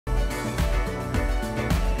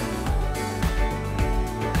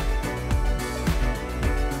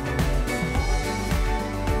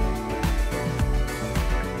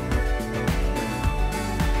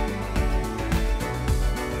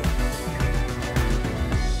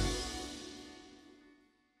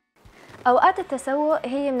أوقات التسوق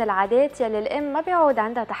هي من العادات يلي الأم ما بيعود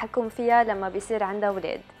عندها تحكم فيها لما بيصير عندها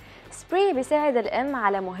أولاد. سبري بيساعد الأم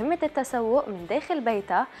على مهمة التسوق من داخل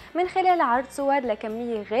بيتها من خلال عرض صور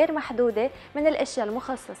لكمية غير محدودة من الأشياء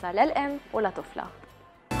المخصصة للأم ولطفلها.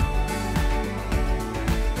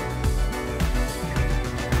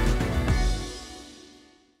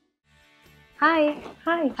 Hi.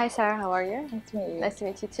 Hi Sarah, how are you? Nice to meet you. Nice to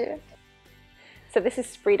meet you too. So this is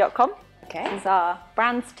Sprii.com. Okay. This is our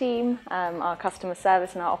brands team, our customer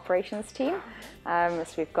service and our operations team.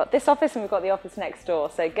 So we've got this office and we've got the office next door.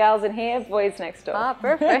 So girls in here, boys next door. Ah,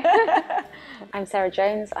 perfect. I'm Sarah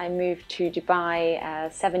Jones. I moved to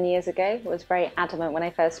Dubai 7 years ago. I was very adamant when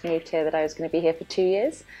I first moved here that I was going to be here for 2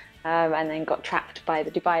 years and then got trapped by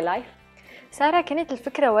the Dubai life. سارة، كانت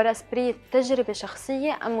الفكرة ورا سبري تجربة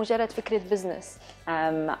شخصية أم مجرد فكرة بزنس؟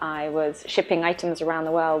 I was shipping items around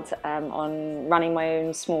the world on running my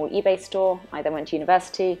own small eBay store. I then went to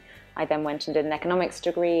university. I then went and did an economics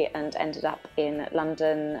degree and ended up in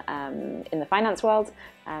London in the finance world.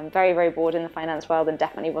 Very, very bored in the finance world and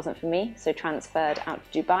definitely wasn't for me. So transferred out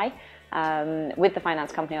to Dubai with the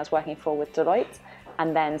finance company I was working for with Deloitte.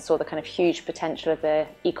 And then saw the kind of huge potential of the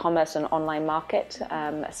e-commerce and online market,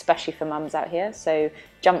 especially for mums out here. So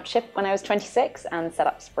jumped ship when I was 26 and set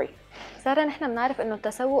up Sprii. سارة، نحن بنعرف إنه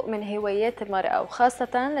التسوق من هوايات المرأة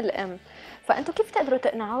وخاصة الأم، فأنتوا كيف تقدروا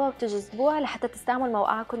تقنعوها وتجذبوها لحتى تستعمل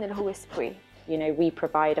موقعكم اللي هو سبري؟ You know, we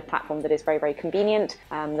provide a platform that is very, very convenient.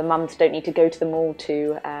 The mums don't need to go to the mall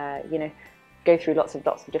to, go through lots of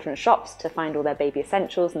different shops to find all their baby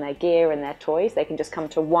essentials and their gear and their toys. They can just come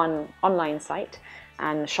to one online site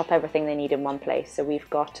and shop everything they need in one place. So we've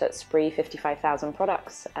got at Sprii 55,000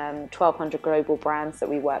 products, 1,200 global brands that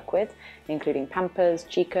we work with, including Pampers,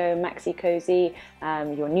 Chico, Maxi Cozy,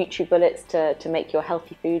 your NutriBullets to make your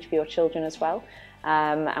healthy food for your children as well.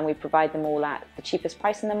 And we provide them all at the cheapest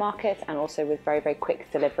price in the market and also with very, very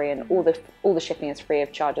quick delivery, and all the shipping is free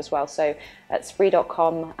of charge as well. So at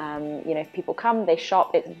Sprii.com, people come, they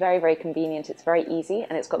shop, it's very, very convenient, it's very easy,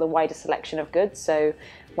 and it's got the widest selection of goods. So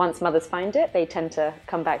once mothers find it, they tend to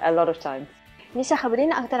come back a lot of times. نيشا،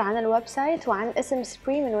 خبرينا أكثر عن الويب سايت وعن اسم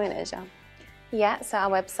سبري من وين إجا؟ Yeah, so our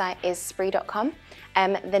website is Sprii.com.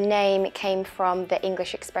 The name came from the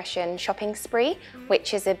English expression shopping spree,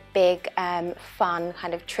 which is a big, fun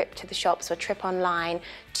kind of trip to the shops or trip online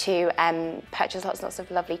to purchase lots and lots of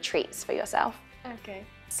lovely treats for yourself. Okay.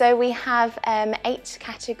 So we have 8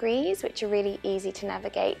 categories, which are really easy to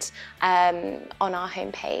navigate on our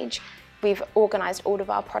homepage. We've organised all of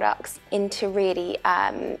our products into really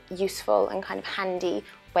useful and kind of handy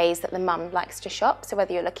ways that the mum likes to shop. So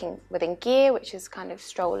whether you're looking within gear, which is kind of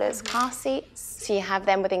strollers, car seats, so you have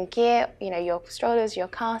them within gear, your strollers, your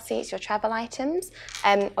car seats, your travel items,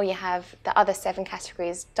 or you have the other 7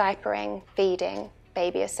 categories: diapering, feeding,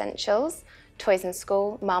 baby essentials, toys in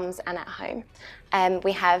school, mums and at home.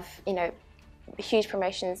 We have, huge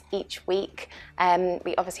promotions each week.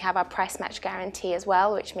 We obviously have our price match guarantee as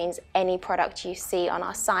well, which means any product you see on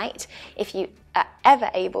our site, if you are ever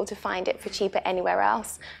able to find it for cheaper anywhere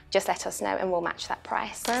else, just let us know and we'll match that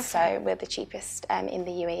price. Perfect. So we're the cheapest in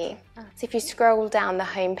the UAE. So if you scroll down the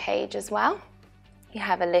homepage as well, you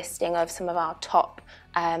have a listing of some of our top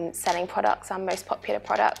selling products, our most popular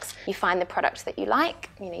products. You find the product that you like,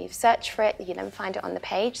 you've searched for it, you then find it on the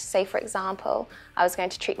page. Say for example, I was going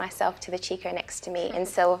to treat myself to the Chico next to me in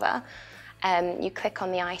silver. You click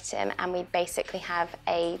on the item and we basically have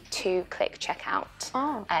a 2-click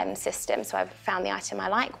checkout system. So I've found the item I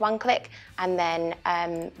like, 1 click, and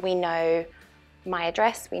then we know my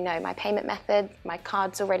address, we know my payment method, my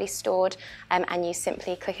card's already stored, and you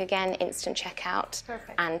simply click again, instant checkout.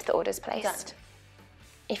 Perfect. And the order's placed. Done.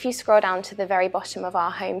 If you scroll down to the very bottom of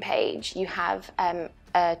our homepage, you have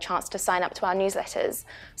a chance to sign up to our newsletters.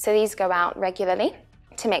 So these go out regularly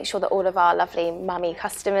to make sure that all of our lovely mummy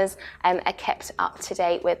customers are kept up to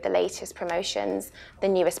date with the latest promotions, the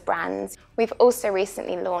newest brands. We've also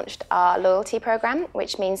recently launched our loyalty program,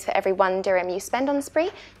 which means for every 1 dirham you spend on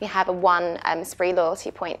Sprii, you have a 1 Sprii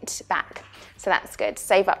loyalty point back. So that's good.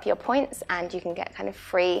 Save up your points and you can get kind of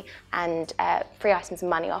free items and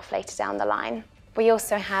money off later down the line. We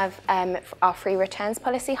also have our free returns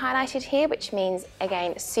policy highlighted here, which means,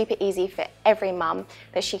 again, super easy for every mum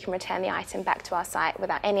that she can return the item back to our site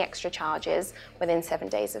without any extra charges within 7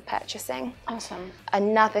 days of purchasing. Awesome.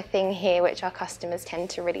 Another thing here which our customers tend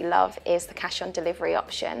to really love is the cash on delivery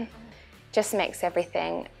option. Just makes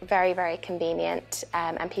everything very, very convenient,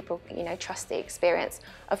 and people, trust the experience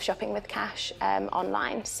of shopping with cash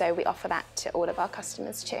online. So we offer that to all of our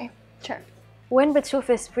customers too. Sure. وين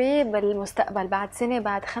بتشوفي سبري بالمستقبل بعد سنة،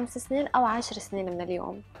 بعد 5 سنين أو 10 سنين من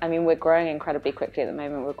اليوم؟ I mean, we're growing incredibly quickly at the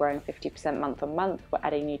moment. We're growing 50% month on month. We're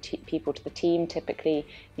adding new people to the team. Typically,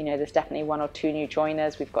 you know, there's definitely 1 or 2 new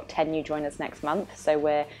joiners. We've got 10 new joiners next month. So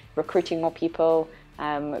we're recruiting more people,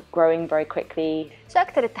 growing very quickly. شو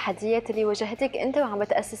أكثر التحديات اللي واجهتك أنت وعم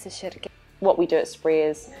بتأسس الشركة؟ What we do at Sprii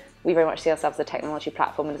is we very much see ourselves as a technology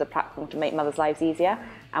platform and as a platform to make mothers' lives easier.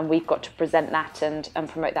 And we've got to present that and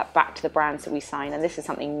promote that back to the brands that we sign. And this is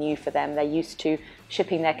something new for them. They're used to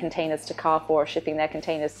shipping their containers to Carrefour or shipping their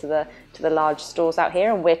containers to the large stores out here.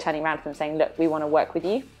 And we're turning around to them saying, look, we want to work with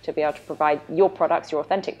you to be able to provide your products, your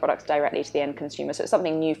authentic products directly to the end consumer. So it's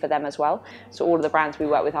something new for them as well. So all of the brands we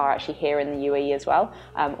work with are actually here in the UAE as well,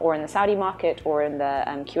 or in the Saudi market or in the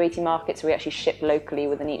Kuwaiti market. So we actually ship locally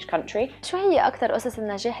within each country. شو هي أكثر قصص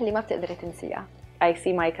النجاح اللي ما بتقدري تنسيها؟ I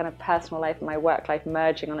see my kind of personal life and my work life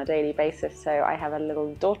merging on a daily basis. So I have a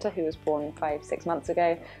little daughter who was born 5-6 months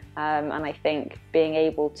ago, and I think being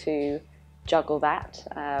able to juggle that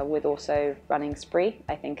with also running Sprii,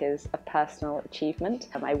 I think is a personal achievement.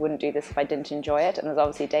 I wouldn't do this if I didn't enjoy it, and there's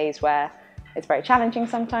obviously days where it's very challenging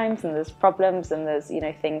sometimes and there's problems and there's, you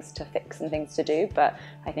know, things to fix and things to do, but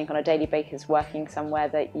I think on a daily basis working somewhere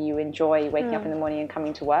that you enjoy, waking up in the morning and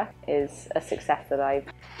coming to work is a success that I've.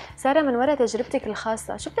 سارة، من وراء تجربتك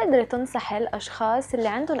الخاصة شو بتقدري تنصحي الأشخاص اللي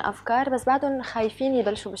عندهم أفكار بس بعدهم خايفين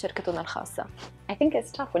يبلشوا بشركتهم الخاصة؟ I think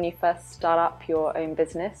it's tough when you first start up your own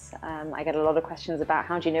business. I get a lot of questions about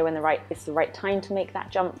how do you know when it's the right time to make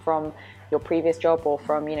that jump from your previous job or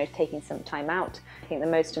from, you know, taking some time out. I think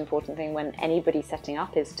the most important thing when anybody's setting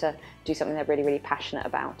up is to do something they're really, really passionate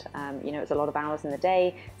about. You know, it's a lot of hours in the day,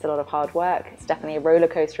 it's a lot of hard work. It's definitely a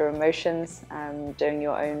roller coaster of emotions, doing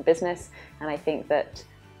your own business. And I think that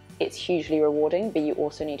it's hugely rewarding, but you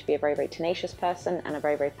also need to be a very, very tenacious person and a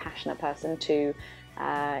very, very passionate person to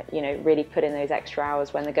you know, really put in those extra hours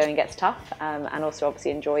when the going gets tough, and also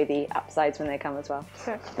obviously enjoy the upsides when they come as well.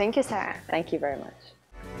 Sure. Thank you, Sarah. Thank you very much.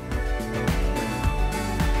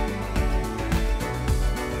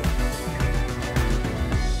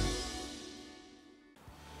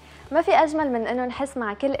 ما في أجمل من إنه نحس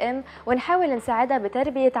مع كل أم ونحاول نساعدها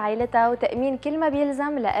بتربية عائلتها وتأمين كل ما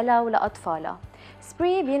بيلزم لها ولأطفالها.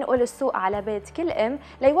 سبري بينقل السوق على بيت كل أم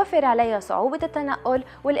ليوفر عليها صعوبة التنقل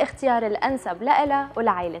والاختيار الأنسب لها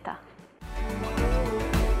ولعائلتها.